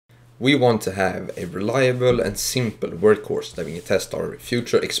We want to have a reliable and simple workhorse that we can test our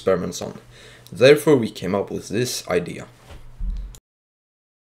future experiments on. Therefore we came up with this idea.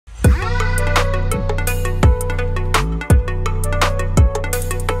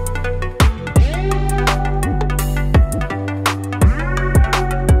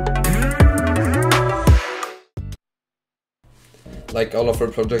 Like all of our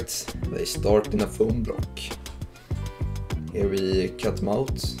projects, they start in a foam block. Here we cut them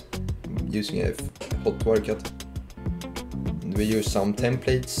out using a hot wire cut. And we use some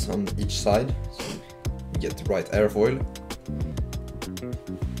templates on each side so we get the right airfoil.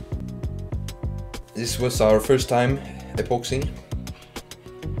 This was our first time epoxying.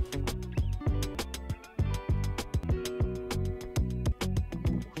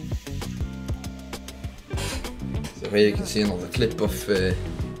 So here you can see another clip of the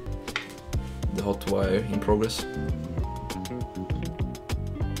hot wire in progress.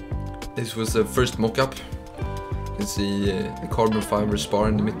 This was the first mock-up. You can see the carbon fiber spar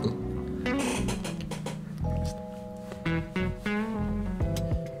in the middle.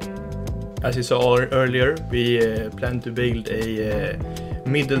 As you saw earlier, we planned to build a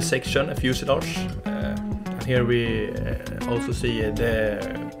middle section, a fuselage. And here we also see the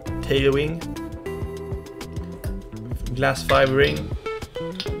tail wing, glass fibering,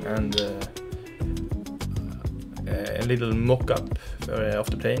 and a little mock-up of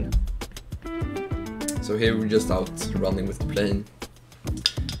the plane. So here we're just out running with the plane.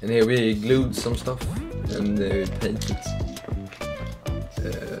 And here we glued some stuff and painted.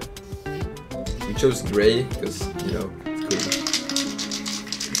 We chose grey because, you know, it's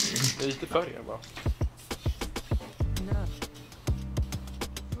cool. Det är lite färger bara.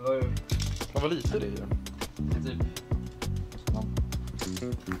 Vad var lite det ju?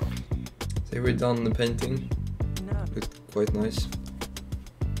 So here we're done the painting. Looked quite nice.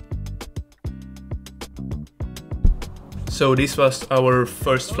 So this was our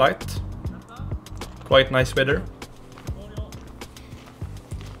first flight. Quite nice weather.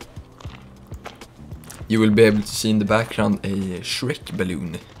 You will be able to see in the background a Shrek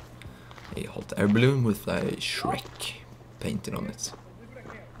balloon. A hot air balloon with a Shrek painted on it.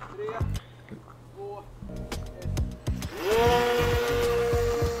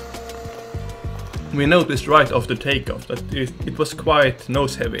 We noticed right after takeoff that it was quite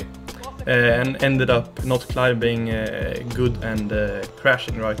nose heavy. And ended up not climbing good and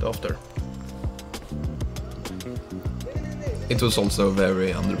crashing right after. It was also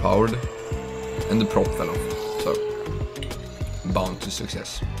very underpowered and the prop fell off, so bound to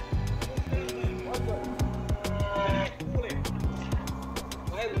success.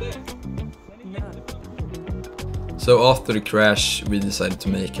 So after the crash we decided to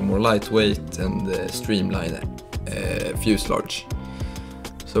make a more lightweight and streamlined fuselage.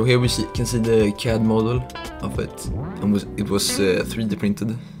 So here we can see the CAD model of it, and it was 3D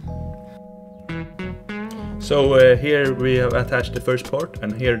printed. So here we have attached the first part,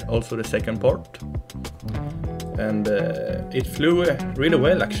 and here also the second part. And it flew really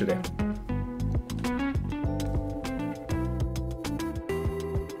well actually.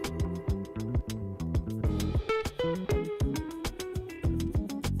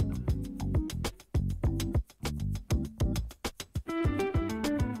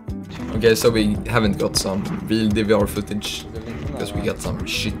 Okay, so we haven't got some real DVR footage because we got some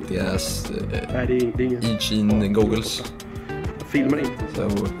shitty ass E-Chin goggles. So you're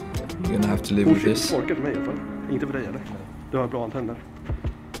gonna have to live with this. Inte för dig eller? Du har bra antenner.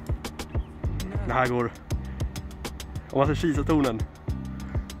 Det här går. Om man ser kisatonen.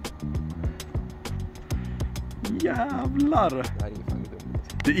 Jävlar!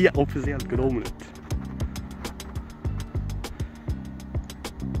 Det är officiellt gudomligt.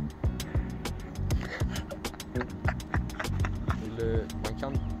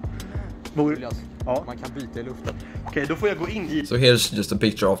 Man kan byta i luften. Okej, då får jag gå in i... So here's just a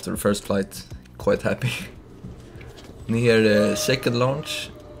picture after the first flight. Quite happy. And here the second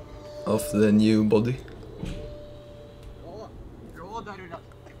launch of the new body. Bra där.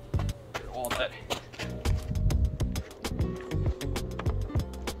 Bra där.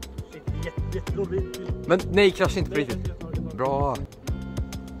 Men nej, krascha inte på riktigt. Bra.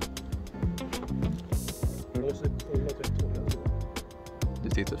 Du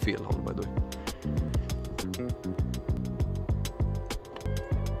tittar fel håll by the way.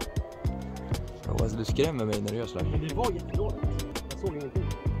 Bra, alltså du skrämmer mig när du gör sådär. Men det var jättedåligt. Jag såg ingenting.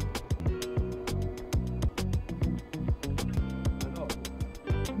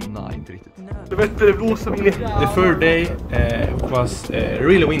 Nej, inte riktigt. Du vet, det blåser in i... The third day was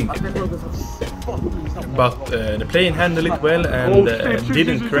really windy. but the plane handled it well and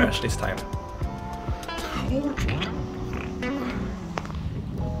didn't crash this time.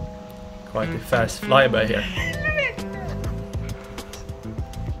 Quite a fast flyby here.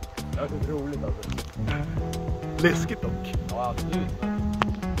 Läskigt dock. Ja, absolut.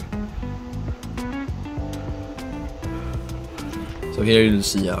 So here you'll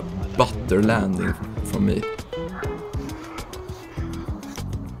see a butter landing from me.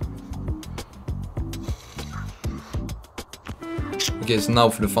 Okay, so now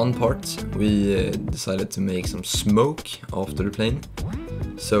for the fun part, we decided to make some smoke after the plane.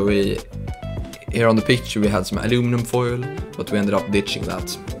 So here on the picture we had some aluminum foil, but we ended up ditching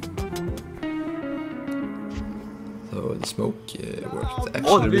that. So the smoke worked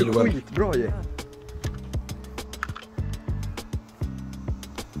actually really well. Skitbra ju.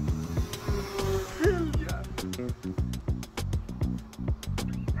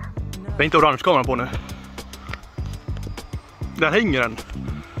 Det är inte orange kameran på nu. Där hänger den.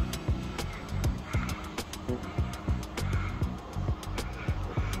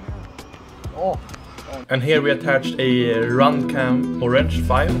 And here we attached a Runcam Orange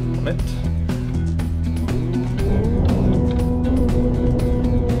 5 on it.